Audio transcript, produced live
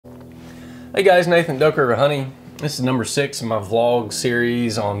Hey guys, Nathan Duck River Honey. This is number 6 in my vlog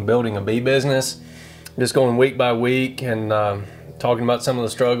series on building a bee business. Just going week by week and talking about some of the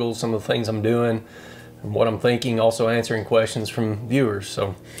struggles, some of the things I'm doing, and what I'm thinking, also answering questions from viewers.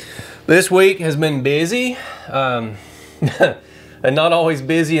 So this week has been busy, and not always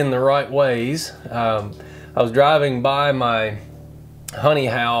busy in the right ways. I was driving by my honey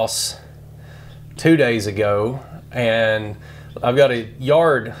house 2 days ago, and I've got a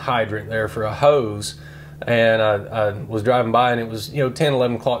yard hydrant there for a hose, and I was driving by, and it was 10,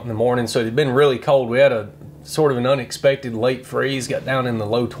 11 o'clock in the morning, so it had been really cold. We had a sort of an unexpected late freeze, got down in the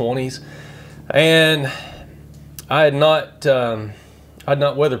low 20s, and I had not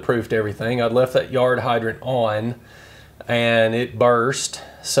weatherproofed everything. I'd left that yard hydrant on, and it burst.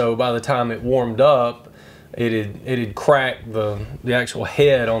 So by the time it warmed up, it had cracked the actual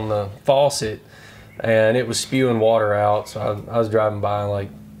head on the faucet, and it was spewing water out. So I was driving by like,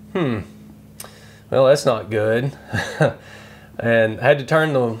 well, that's not good. And I had to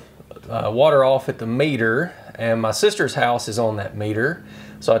turn the water off at the meter, and my sister's house is on that meter.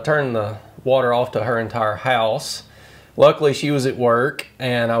 So I turned the water off to her entire house. Luckily, she was at work,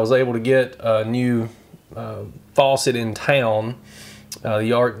 and I was able to get a new faucet in town.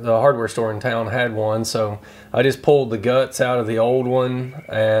 The hardware store in town had one, so I just pulled the guts out of the old one,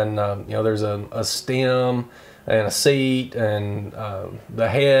 and there's a stem and a seat and the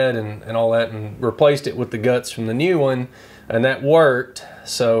head and all that, and replaced it with the guts from the new one, and that worked.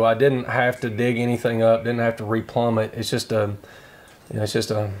 So I didn't have to dig anything up, didn't have to replumb it. It's just a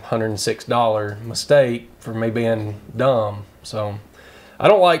 $106 mistake for me being dumb. So I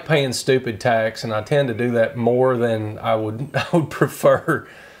don't like paying stupid tax, and I tend to do that more than I would prefer.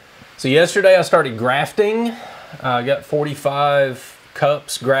 So yesterday I started grafting. I got 45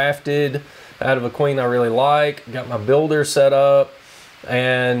 cups grafted out of a queen I really like. Got my builder set up,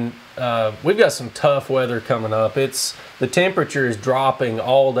 and we've got some tough weather coming up. The temperature is dropping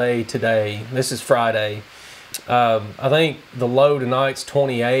all day today. This is Friday. I think the low tonight's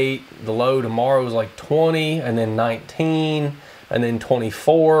 28, the low tomorrow is like 20, and then 19, and then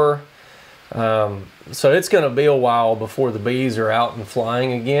 24. So it's going to be a while before the bees are out and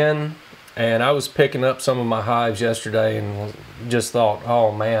flying again. And I was picking up some of my hives yesterday and just thought,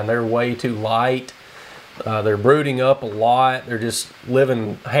 oh man, they're way too light. They're brooding up a lot. They're just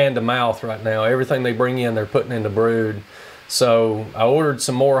living hand to mouth right now. Everything they bring in, they're putting into brood. So I ordered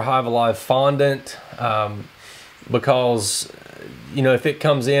some more Hive Alive fondant, because if it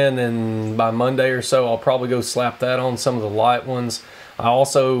comes in, then by Monday or so, I'll probably go slap that on some of the light ones. I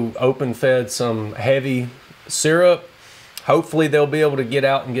also open fed some heavy syrup. Hopefully they'll be able to get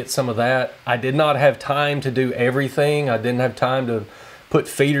out and get some of that. I did not have time to do everything. I didn't have time to put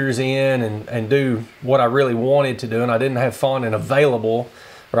feeders in and do what I really wanted to do, and I didn't have fondant available,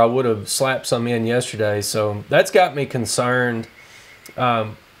 or I would have slapped some in yesterday. So that's got me concerned.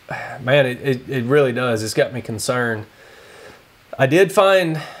 Man, it really does. It's got me concerned. I did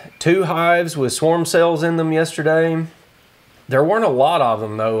find 2 hives with swarm cells in them yesterday. There weren't a lot of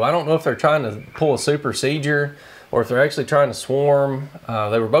them though. I don't know if they're trying to pull a super seizure or if they're actually trying to swarm.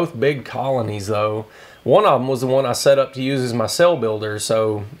 They were both big colonies though. One of them was the one I set up to use as my cell builder,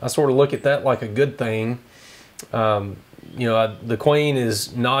 so I sort of look at that like a good thing. The queen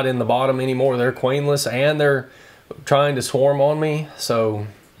is not in the bottom anymore. They're queenless, and they're trying to swarm on me. So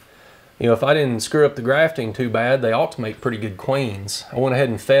if I didn't screw up the grafting too bad, they ought to make pretty good queens. I went ahead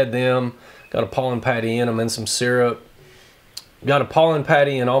and fed them, got a pollen patty in them and some syrup. Got a pollen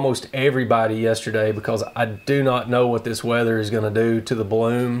patty in almost everybody yesterday because I do not know what this weather is going to do to the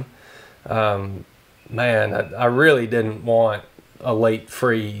bloom. Man, I really didn't want a late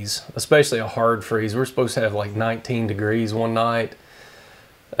freeze, especially a hard freeze. We're supposed to have like 19 degrees one night.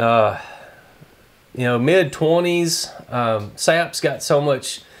 Mid-20s. Sap's got so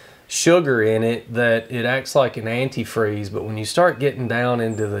much sugar in it that it acts like an antifreeze, but when you start getting down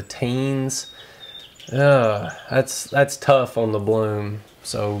into the teens, that's tough on the bloom.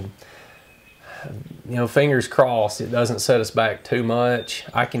 So fingers crossed it doesn't set us back too much.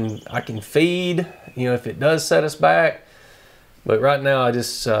 I can feed if it does set us back, but right now I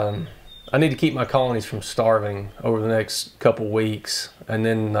just I need to keep my colonies from starving over the next couple weeks, and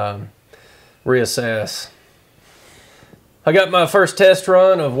then reassess. I got my first test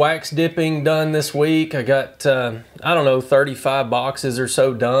run of wax dipping done this week. I got, I don't know, 35 boxes or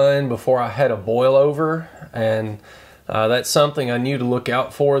so done before I had a boil over. And that's something I knew to look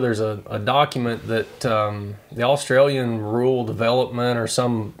out for. There's a document that the Australian Rural Development or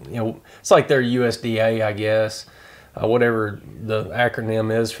some, it's like their USDA, I guess, whatever the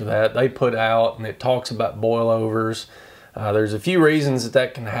acronym is for that, they put out, and it talks about boil overs. There's a few reasons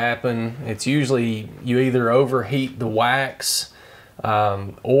that can happen. It's usually you either overheat the wax,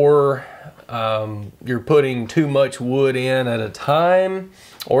 or you're putting too much wood in at a time,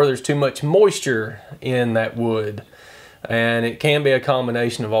 or there's too much moisture in that wood. And it can be a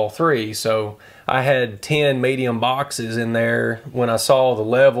combination of all three. So I had 10 medium boxes in there when I saw the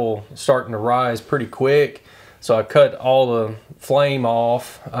level starting to rise pretty quick. So I cut all the flame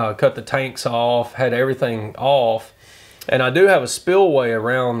off, cut the tanks off, had everything off. And I do have a spillway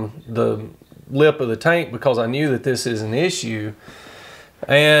around the lip of the tank because I knew that this is an issue.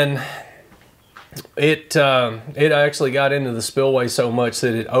 And it actually got into the spillway so much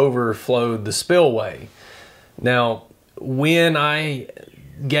that it overflowed the spillway. Now, when I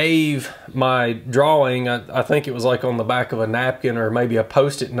gave my drawing, I think it was like on the back of a napkin or maybe a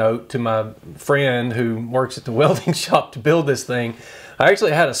post-it note to my friend who works at the welding shop to build this thing, I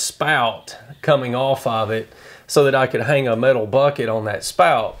actually had a spout coming off of it so that I could hang a metal bucket on that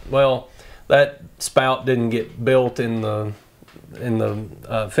spout. Well, that spout didn't get built in the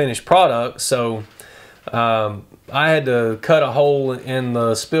finished product, so I had to cut a hole in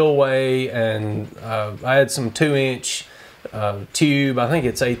the spillway, and I had some 2-inch tube. I think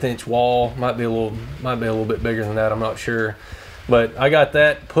it's 1/8 wall. Might be a little bit bigger than that. I'm not sure. But I got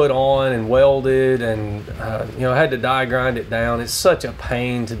that put on and welded, and you know, I had to die grind it down. It's such a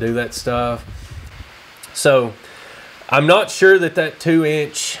pain to do that stuff. So I'm not sure that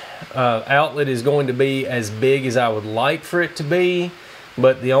 2-inch outlet is going to be as big as I would like for it to be.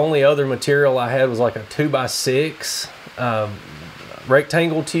 But the only other material I had was like a 2x6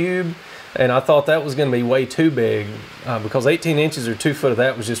 rectangle tube. And I thought that was going to be way too big because 18 inches or 2 foot of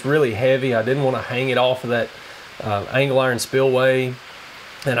that was just really heavy. I didn't want to hang it off of that angle iron spillway,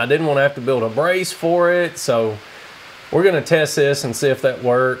 and I didn't want to have to build a brace for it. So we're going to test this and see if that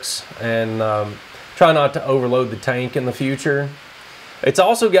works, and try not to overload the tank in the future. It's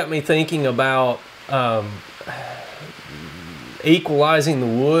also got me thinking about equalizing the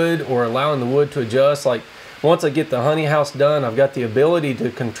wood or allowing the wood to adjust. Like, once I get the honey house done, I've got the ability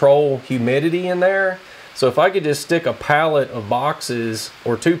to control humidity in there. So if I could just stick a pallet of boxes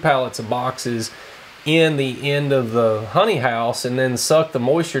or 2 pallets of boxes in the end of the honey house and then suck the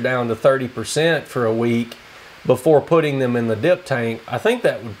moisture down to 30% for a week before putting them in the dip tank, I think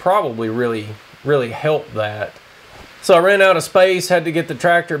that would probably really help that. So I ran out of space, had to get the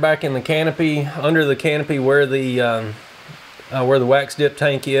tractor back in the canopy, under the canopy where the wax dip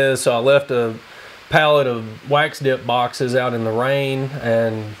tank is. So I left a pallet of wax dip boxes out in the rain,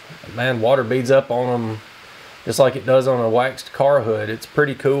 and man, water beads up on them just like it does on a waxed car hood. It's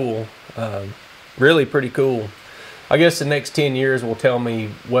pretty cool, really pretty cool. I guess the next 10 years will tell me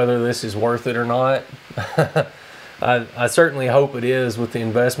whether this is worth it or not. I certainly hope it is with the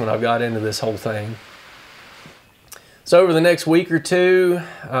investment I've got into this whole thing. So over the next week or two,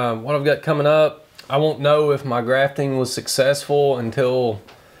 what I've got coming up, I won't know if my grafting was successful until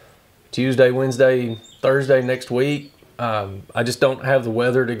Tuesday, Wednesday, Thursday next week. I just don't have the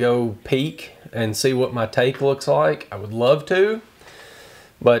weather to go peek and see what my take looks like. I would love to,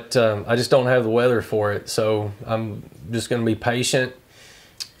 but I just don't have the weather for it. So I'm just going to be patient.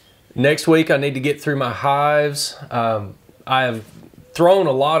 Next week I need to get through my hives. I have thrown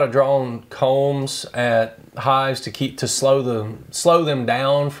a lot of drawn combs at hives to slow them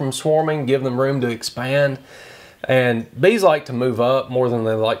down from swarming, give them room to expand. And bees like to move up more than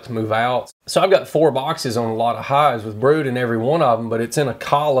they like to move out. So I've got 4 boxes on a lot of hives with brood in every one of them, but it's in a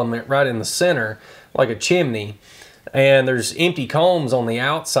column right in the center, like a chimney. And there's empty combs on the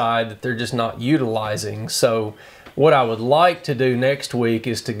outside that they're just not utilizing. So what I would like to do next week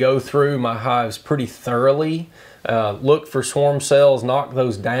is to go through my hives pretty thoroughly, look for swarm cells, knock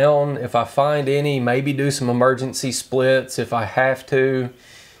those down. If I find any, maybe do some emergency splits if I have to.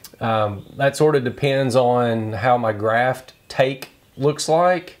 That sort of depends on how my graft take looks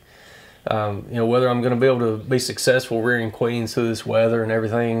like. You know, whether I'm going to be able to be successful rearing queens through this weather and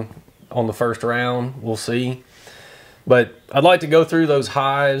everything on the first round, we'll see. But I'd like to go through those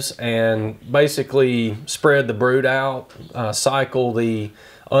hives and basically spread the brood out, cycle the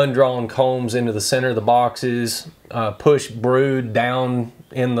undrawn combs into the center of the boxes, push brood down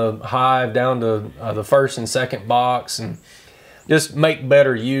in the hive down to the first and second box, and just make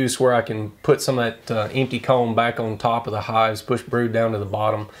better use where I can put some of that empty comb back on top of the hives, push brood down to the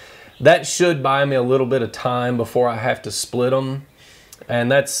bottom. That should buy me a little bit of time before I have to split them.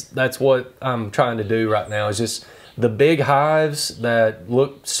 And that's what I'm trying to do right now, is just the big hives that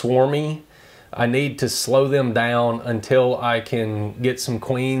look swarmy, I need to slow them down until I can get some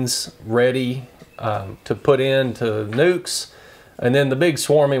queens ready to put into nukes. And then the big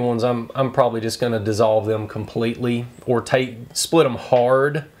swarmy ones, I'm probably just going to dissolve them completely, or split them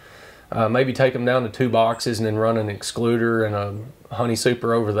hard. Maybe take them down to 2 boxes and then run an excluder and a honey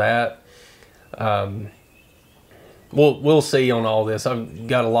super over that. We'll see on all this. I've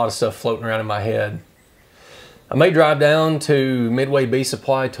got a lot of stuff floating around in my head. I may drive down to Midway Bee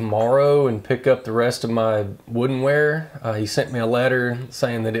Supply tomorrow and pick up the rest of my woodenware. He sent me a letter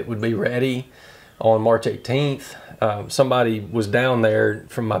saying that it would be ready on March 18th. Somebody was down there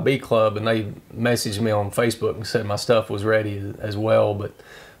from my bee club and they messaged me on Facebook and said my stuff was ready as well, but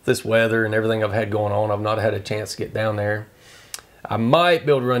this weather and everything I've had going on, I've not had a chance to get down there. I might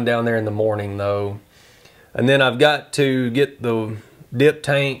be able to run down there in the morning though. And then I've got to get the dip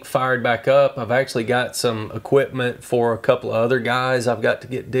tank fired back up. I've actually got some equipment for a couple of other guys I've got to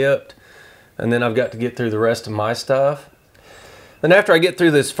get dipped, and then I've got to get through the rest of my stuff. Then after I get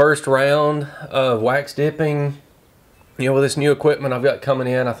through this first round of wax dipping, you know, with this new equipment I've got coming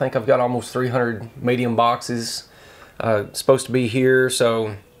in, I think I've got almost 300 medium boxes supposed to be here,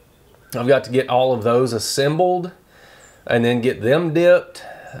 so I've got to get all of those assembled and then get them dipped.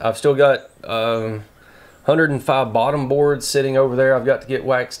 I've still got 105 bottom boards sitting over there I've got to get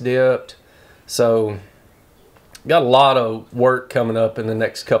wax dipped. So got a lot of work coming up in the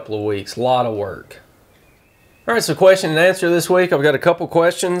next couple of weeks. A lot of work. All right, so question and answer this week. I've got a couple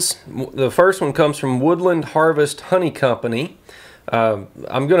questions. The first one comes from Woodland Harvest Honey Company. I'm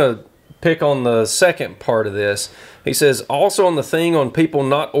going to pick on the second part of this. He says, also on the thing on people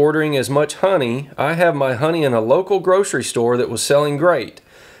not ordering as much honey, I have my honey in a local grocery store that was selling great.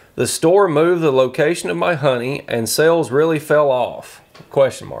 The store moved the location of my honey and sales really fell off?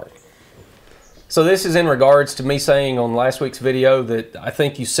 Question mark. So this is in regards to me saying on last week's video that I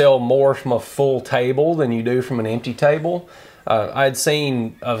think you sell more from a full table than you do from an empty table. I had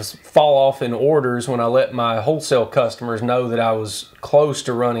seen a fall off in orders when I let my wholesale customers know that I was close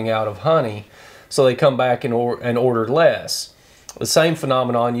to running out of honey, so they come back and ordered less. The same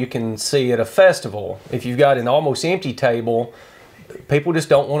phenomenon you can see at a festival. If you've got an almost empty table, people just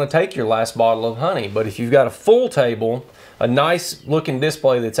don't want to take your last bottle of honey. But if you've got a full table, a nice looking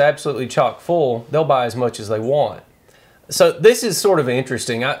display that's absolutely chock full, they'll buy as much as they want. So this is sort of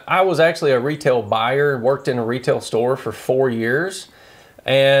interesting. I was actually a retail buyer, worked in a retail store for 4 years,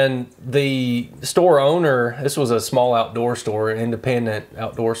 and the store owner, this was a small outdoor store, independent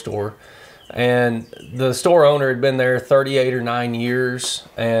outdoor store, and the store owner had been there 38 or 9 years,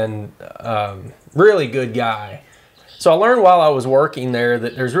 and really good guy. So I learned while I was working there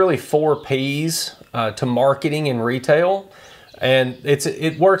that there's really 4 P's to marketing in retail, and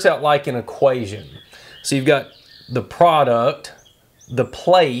it works out like an equation. So you've got the product, the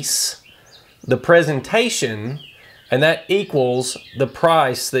place, the presentation, and that equals the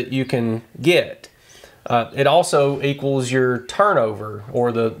price that you can get. It also equals your turnover,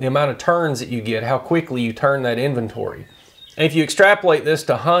 or the amount of turns that you get, how quickly you turn that inventory. And if you extrapolate this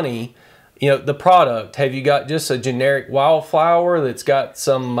to honey, you know, the product, have you got just a generic wildflower that's got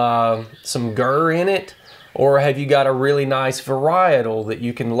some gur in it? Or have you got a really nice varietal that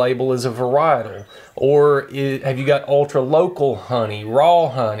you can label as a varietal? Or have you got ultra-local honey, raw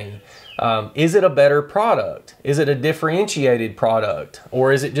honey? Is it a better product? Is it a differentiated product?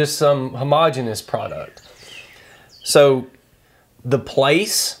 Or is it just some homogeneous product? So the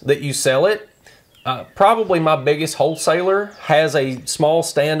place that you sell it, probably my biggest wholesaler has a small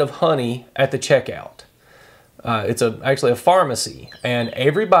stand of honey at the checkout. It's actually a pharmacy, and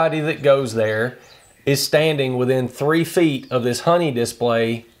everybody that goes there is standing within 3 feet of this honey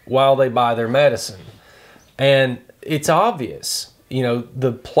display while they buy their medicine. And it's obvious, you know,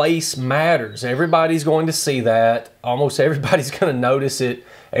 the place matters. Everybody's going to see that. Almost everybody's going to notice it.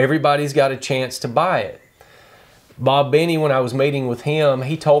 Everybody's got a chance to buy it. Bob Benny, when I was meeting with him,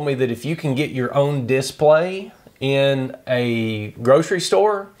 he told me that if you can get your own display in a grocery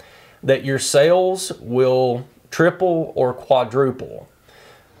store, that your sales will triple or quadruple.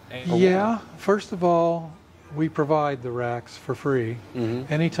 Yeah, first of all, we provide the racks for free.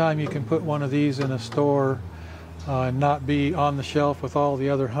 Anytime you can put one of these in a store and not be on the shelf with all the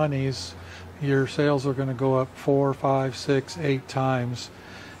other honeys, your sales are going to go up 4, 5, 6, 8 times.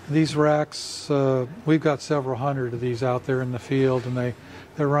 These racks, we've got several hundred of these out there in the field, and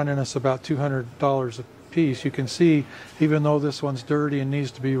they're running us about $200 a piece. You can see, even though this one's dirty and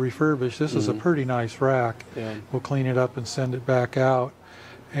needs to be refurbished, this is a pretty nice rack. Yeah. We'll clean it up and send it back out.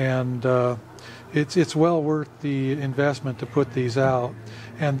 And it's well worth the investment to put these out.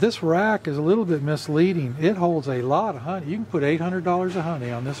 And this rack is a little bit misleading. It holds a lot of honey. You can put $800 of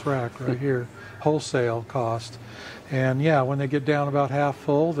honey on this rack right here, wholesale cost. And yeah, when they get down about half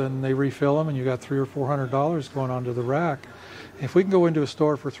full, then they refill them, and you got $300 or $400 going onto the rack. if we can go into a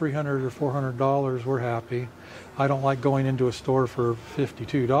store for $300 or $400, we're happy. I don't like going into a store for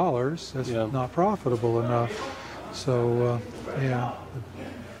 $52. That's not profitable enough. So, yeah.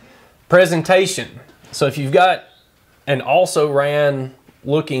 Presentation. So if you've got an also ran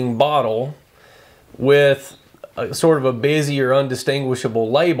looking bottle with a sort of a busy or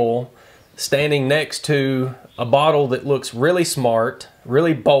undistinguishable label standing next to a bottle that looks really smart,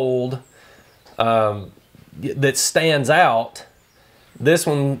 really bold, that stands out, this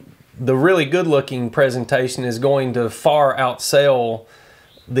one, the really good looking presentation, is going to far outsell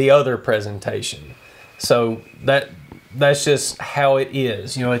the other presentation. So that's just how it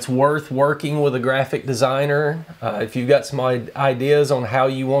is. You know, it's worth working with a graphic designer. If you've got some ideas on how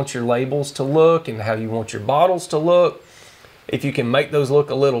you want your labels to look and how you want your bottles to look, if you can make those look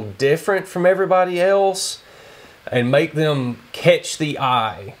a little different from everybody else and make them catch the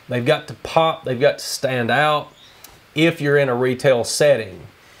eye, they've got to pop, they've got to stand out if you're in a retail setting.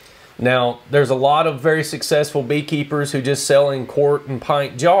 Now, there's a lot of very successful beekeepers who just sell in quart and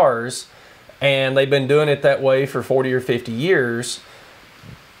pint jars, and they've been doing it that way for 40 or 50 years.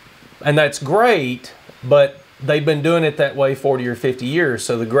 And that's great, but they've been doing it that way 40 or 50 years.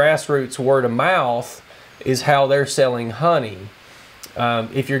 So the grassroots word of mouth is how they're selling honey.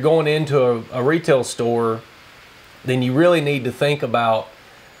 If you're going into a retail store, then you really need to think about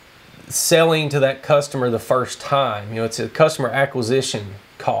selling to that customer the first time. You know, it's a customer acquisition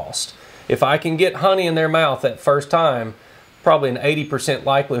cost. If I can get honey in their mouth that first time, probably an 80%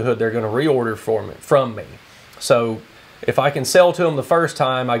 likelihood they're going to reorder from me. So if I can sell to them the first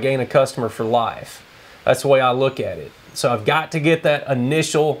time, I gain a customer for life. That's the way I look at it. So I've got to get that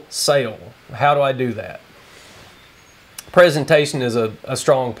initial sale. How do I do that? Presentation is a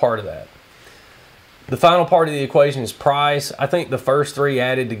strong part of that. The final part of the equation is price. I think the first three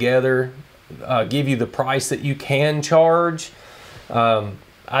added together give you the price that you can charge.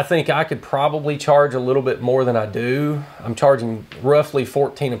 I think I could probably charge a little bit more than I do. I'm charging roughly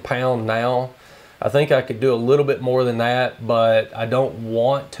 $14 a pound now. I think I could do a little bit more than that, but I don't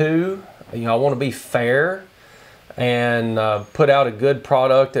want to. You know, I want to be fair and put out a good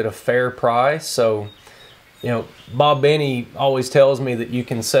product at a fair price. So, you know, Bob Benny always tells me that you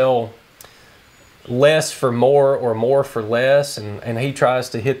can sell less for more or more for less, and he tries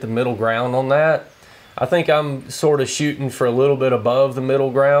to hit the middle ground on that. I think I'm sort of shooting for a little bit above the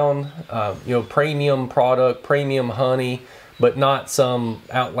middle ground, you know, premium product, premium honey, but not some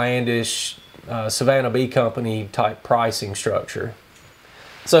outlandish Savannah Bee Company type pricing structure.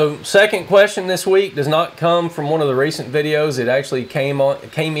 So second question this week does not come from one of the recent videos. It actually came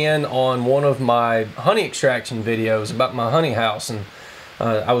in on one of my honey extraction videos about my honey house, and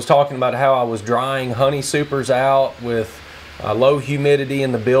I was talking about how I was drying honey supers out with low humidity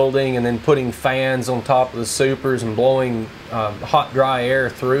in the building and then putting fans on top of the supers and blowing hot, dry air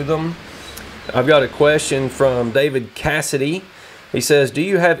through them. I've got a question from David Cassidy. He says, do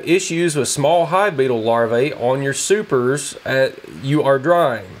you have issues with small hive beetle larvae on your supers you are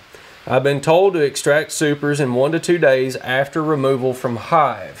drying? I've been told to extract supers in 1 to 2 days after removal from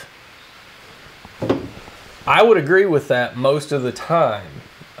hive. I would agree with that most of the time.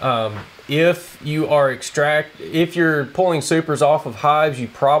 If you're pulling supers off of hives, you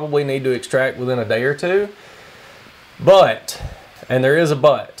probably need to extract within a day or two. But, and there is a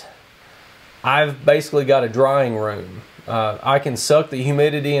but, I've basically got a drying room. I can suck the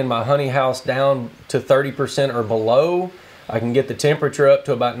humidity in my honey house down to 30% or below. I can get the temperature up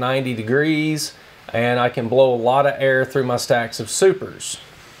to about 90 degrees, and I can blow a lot of air through my stacks of supers.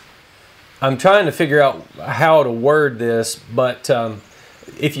 I'm trying to figure out how to word this, but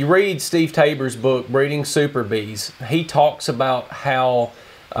if you read Steve Tabor's book, Breeding Super Bees, he talks about how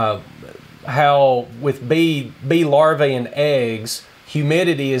with bee larvae and eggs,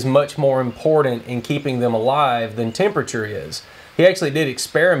 humidity is much more important in keeping them alive than temperature is. He actually did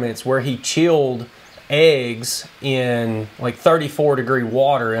experiments where he chilled eggs in like 34-degree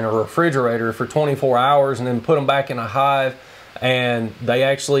water in a refrigerator for 24 hours and then put them back in a hive, and they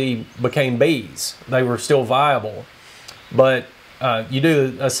actually became bees. They were still viable. But you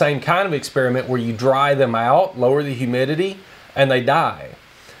do the same kind of experiment where you dry them out, lower the humidity, and they die.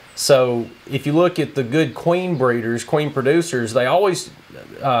 So if you look at the good queen breeders, queen producers, they always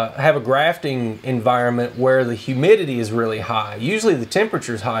have a grafting environment where the humidity is really high. Usually the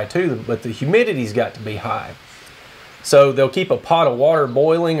temperature is high too, but the humidity's got to be high. So they'll keep a pot of water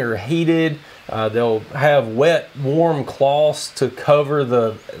boiling or heated. They'll have wet, warm cloths to cover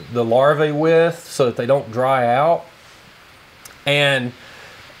the larvae with so that they don't dry out. And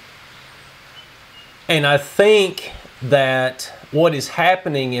I think that what is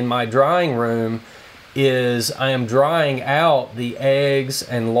happening in my drying room is I am drying out the eggs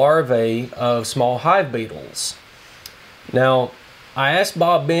and larvae of small hive beetles. Now, I asked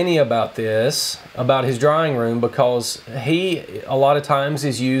Bob Benny about this, about his drying room, because he, a lot of times,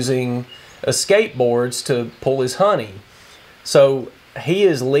 is using escape boards to pull his honey. So he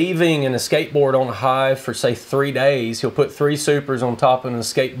is leaving an escape board on a hive for, say, 3 days. He'll put 3 supers on top of an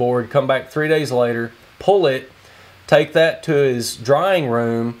escape board, come back 3 days later, pull it, take that to his drying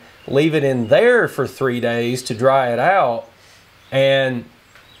room, leave it in there for 3 days to dry it out. And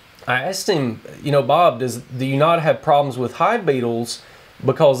I asked him, you know, Bob, do you not have problems with hive beetles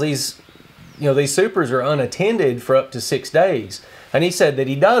because these supers are unattended for up to 6 days? And he said that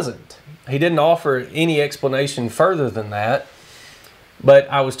he doesn't. He didn't offer any explanation further than that. But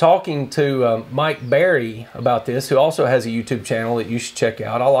I was talking to Mike Berry about this, who also has a YouTube channel that you should check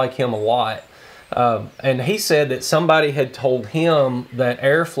out. I like him a lot. And he said that somebody had told him that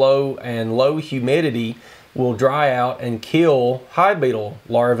airflow and low humidity will dry out and kill hive beetle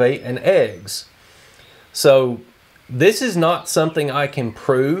larvae and eggs. So this is not something I can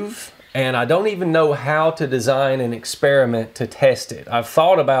prove, and I don't even know how to design an experiment to test it. I've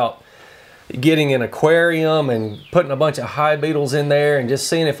thought about getting an aquarium and putting a bunch of hive beetles in there and just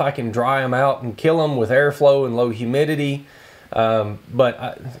seeing if I can dry them out and kill them with airflow and low humidity.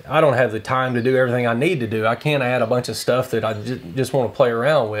 But I don't have the time to do everything I need to do. I can't add a bunch of stuff that I just want to play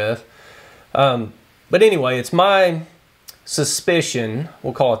around with. But anyway, it's my suspicion,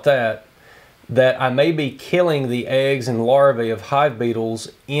 we'll call it that I may be killing the eggs and larvae of hive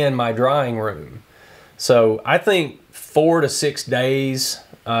beetles in my drying room. So I think 4 to 6 days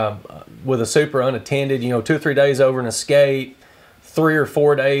with a super unattended, 2 or 3 days over an escape, 3 or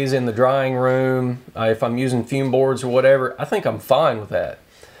 4 days in the drying room, if I'm using fume boards or whatever, I think I'm fine with that.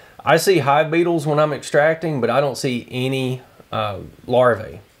 I see hive beetles when I'm extracting, but I don't see any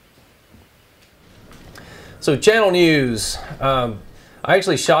larvae. So channel news, I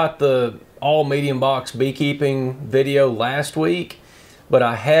actually shot the all medium box beekeeping video last week, but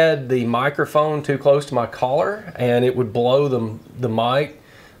I had the microphone too close to my collar and it would blow the mic.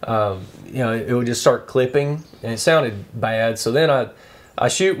 It would just start clipping and it sounded bad. So then I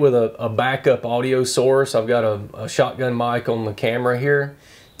shoot with a backup audio source. I've got a shotgun mic on the camera here,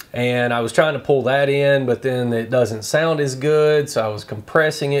 and I was trying to pull that in, but then it doesn't sound as good. So I was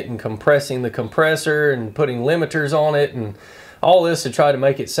compressing it and compressing the compressor and putting limiters on it and all this to try to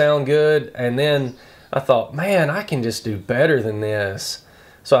make it sound good. And then I thought, man, I can just do better than this.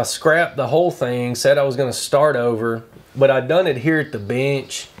 So I scrapped the whole thing, said I was going to start over, but I'd done it here at the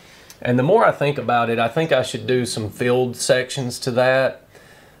bench. And the more I think about it, I think I should do some field sections to that.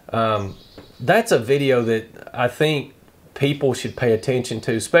 That's a video that I think people should pay attention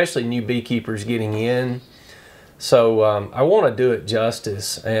to, especially new beekeepers getting in. So I want to do it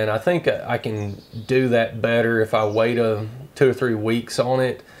justice, and I think I can do that better if I wait 2 or 3 weeks on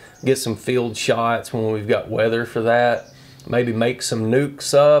it, get some field shots when we've got weather for that, maybe make some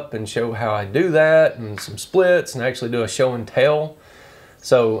nukes up and show how I do that, and some splits, and actually do a show and tell.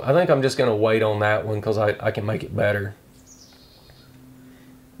 So I think I'm just going to wait on that one because I can make it better.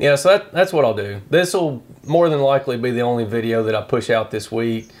 Yeah, so that's what I'll do. This will more than likely be the only video that I push out this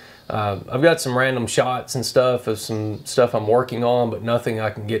week. I've got some random shots and stuff of some stuff I'm working on, but nothing I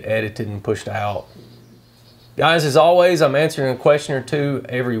can get edited and pushed out. Guys, as always, I'm answering a question or two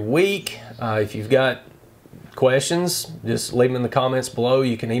every week. If you've got questions, just leave them in the comments below.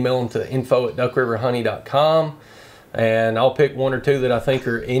 You can email them to info@duckriverhoney.com, and I'll pick 1 or 2 that I think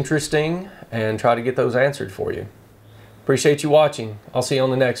are interesting and try to get those answered for you. Appreciate you watching. I'll see you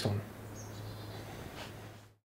on the next one.